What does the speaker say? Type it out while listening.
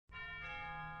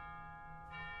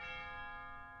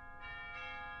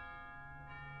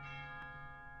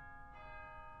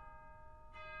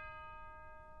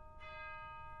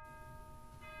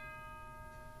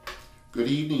Good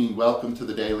evening. Welcome to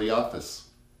the Daily Office.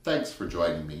 Thanks for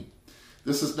joining me.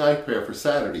 This is night prayer for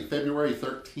Saturday, February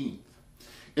 13th.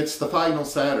 It's the final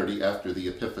Saturday after the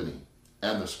Epiphany,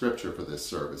 and the scripture for this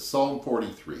service, Psalm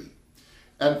 43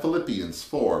 and Philippians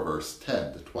 4, verse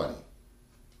 10 to 20.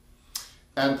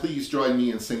 And please join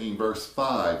me in singing verse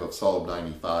 5 of Psalm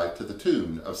 95 to the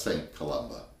tune of St.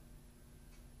 Columba.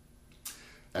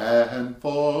 And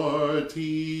 40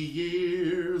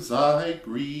 years I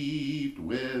grieved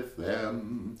with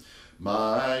them,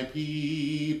 my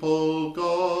people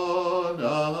gone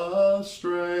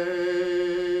astray.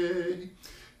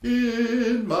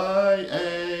 In my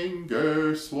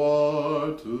anger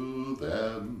swore to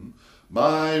them,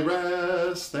 my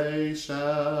rest they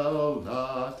shall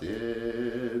not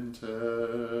enter.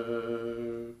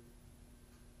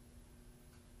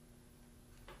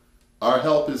 Our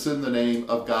help is in the name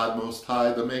of God Most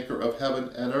High, the maker of heaven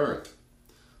and earth.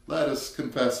 Let us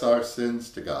confess our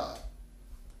sins to God.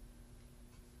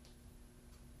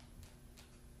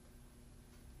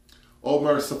 O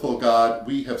merciful God,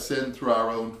 we have sinned through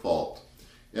our own fault,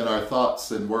 in our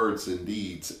thoughts and words and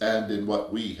deeds, and in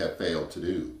what we have failed to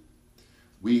do.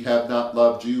 We have not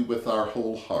loved you with our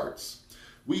whole hearts.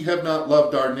 We have not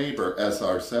loved our neighbor as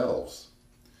ourselves.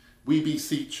 We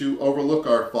beseech you, overlook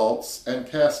our faults and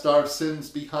cast our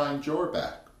sins behind your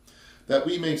back, that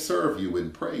we may serve you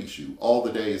and praise you all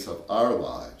the days of our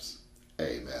lives.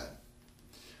 Amen.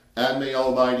 And may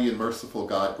Almighty and merciful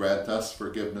God grant us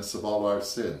forgiveness of all our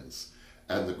sins,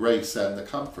 and the grace and the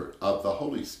comfort of the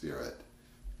Holy Spirit.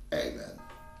 Amen.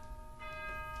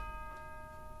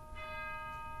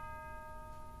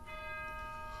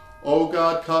 O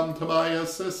God, come to my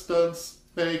assistance.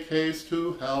 Make haste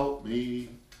to help me.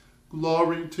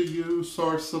 Glory to you,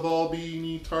 source of all being,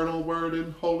 eternal Word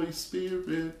and Holy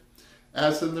Spirit,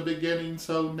 as in the beginning,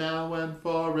 so now and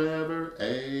forever.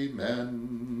 Amen.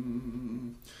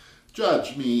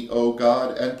 Judge me, O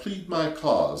God, and plead my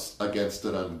cause against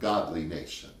an ungodly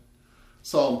nation.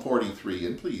 Psalm 43,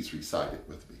 and please recite it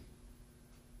with me.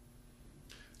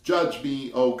 Judge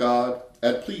me, O God,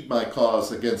 and plead my cause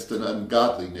against an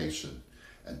ungodly nation,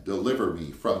 and deliver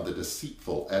me from the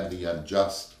deceitful and the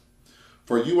unjust.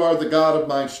 For you are the God of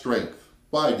my strength.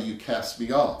 Why do you cast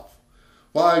me off?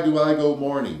 Why do I go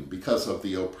mourning because of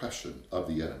the oppression of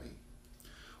the enemy?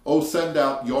 O send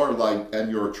out your light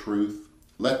and your truth.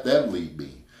 Let them lead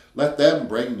me. Let them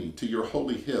bring me to your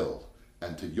holy hill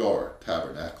and to your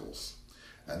tabernacles.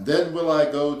 And then will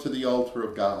I go to the altar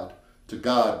of God, to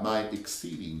God my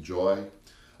exceeding joy.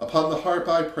 Upon the harp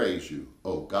I praise you,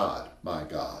 O God, my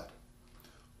God.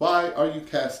 Why are you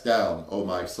cast down, O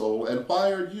my soul, and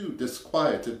why are you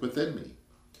disquieted within me?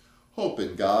 Hope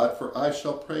in God, for I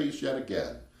shall praise yet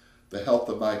again the health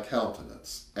of my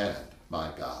countenance and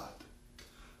my God.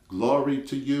 Glory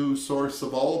to you, source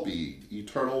of all being,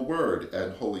 eternal Word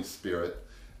and Holy Spirit,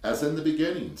 as in the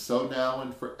beginning, so now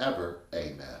and forever.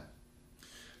 Amen.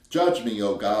 Judge me,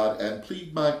 O God, and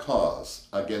plead my cause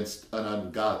against an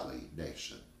ungodly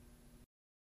nation.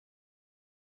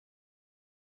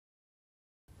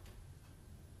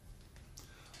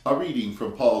 A reading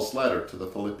from Paul's letter to the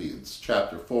Philippians,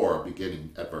 chapter 4, beginning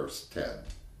at verse 10.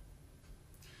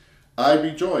 I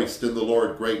rejoiced in the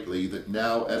Lord greatly that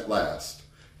now at last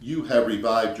you have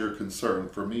revived your concern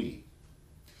for me.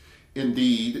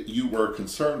 Indeed, you were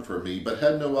concerned for me, but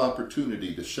had no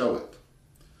opportunity to show it.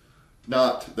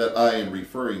 Not that I am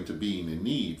referring to being in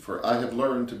need, for I have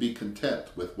learned to be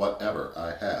content with whatever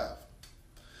I have.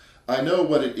 I know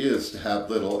what it is to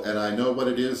have little, and I know what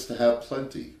it is to have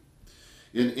plenty.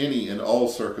 In any and all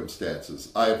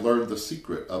circumstances, I have learned the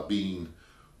secret of being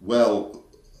well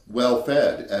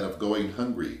fed and of going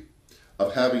hungry,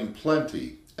 of having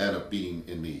plenty and of being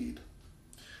in need.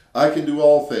 I can do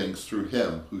all things through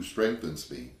him who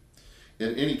strengthens me.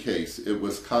 In any case, it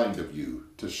was kind of you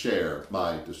to share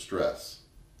my distress.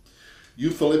 You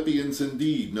Philippians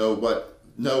indeed know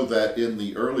that in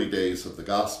the early days of the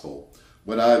gospel,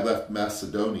 when I left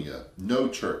Macedonia, no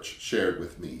church shared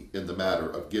with me in the matter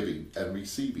of giving and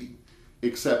receiving,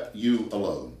 except you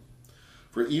alone.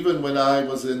 For even when I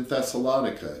was in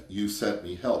Thessalonica, you sent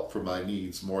me help for my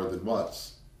needs more than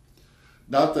once.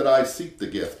 Not that I seek the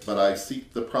gift, but I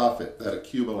seek the profit that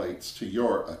accumulates to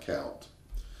your account.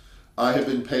 I have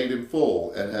been paid in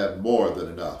full and have more than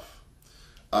enough.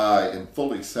 I am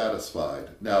fully satisfied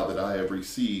now that I have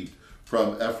received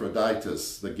from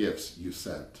Epaphroditus the gifts you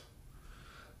sent.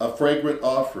 A fragrant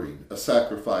offering, a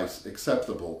sacrifice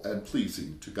acceptable and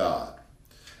pleasing to God.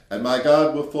 And my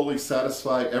God will fully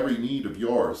satisfy every need of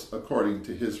yours according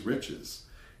to his riches,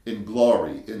 in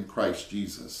glory in Christ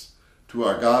Jesus. To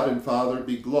our God and Father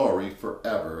be glory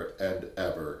forever and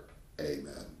ever.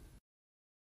 Amen.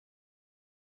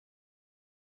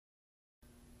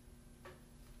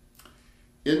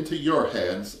 Into your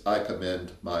hands I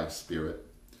commend my spirit,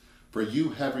 for you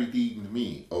have redeemed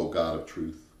me, O God of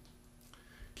truth.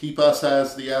 Keep us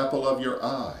as the apple of your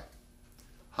eye.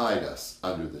 Hide us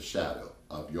under the shadow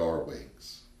of your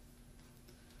wings.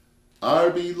 Our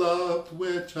beloved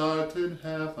which art in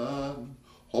heaven,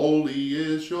 holy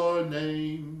is your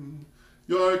name.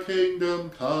 Your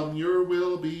kingdom come, your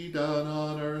will be done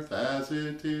on earth as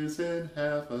it is in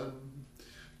heaven.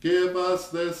 Give us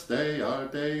this day our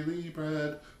daily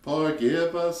bread.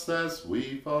 Forgive us as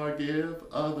we forgive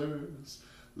others.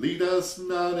 Lead us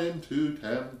not into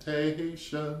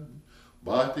temptation,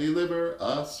 but deliver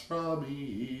us from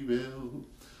evil.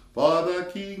 For the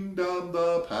kingdom,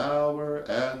 the power,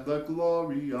 and the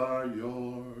glory are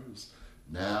yours,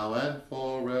 now and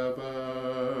forever.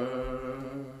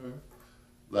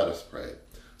 Let us pray.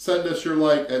 Send us your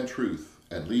light and truth,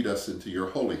 and lead us into your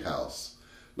holy house.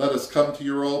 Let us come to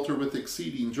your altar with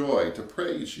exceeding joy to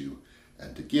praise you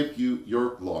and to give you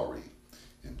your glory.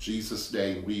 In Jesus'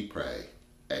 name we pray.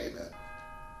 Amen.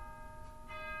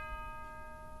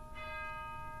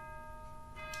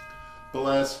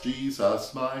 Bless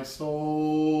Jesus, my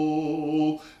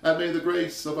soul, and may the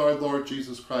grace of our Lord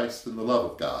Jesus Christ and the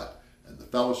love of God and the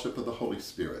fellowship of the Holy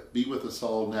Spirit be with us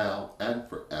all now and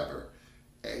forever.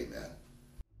 Amen.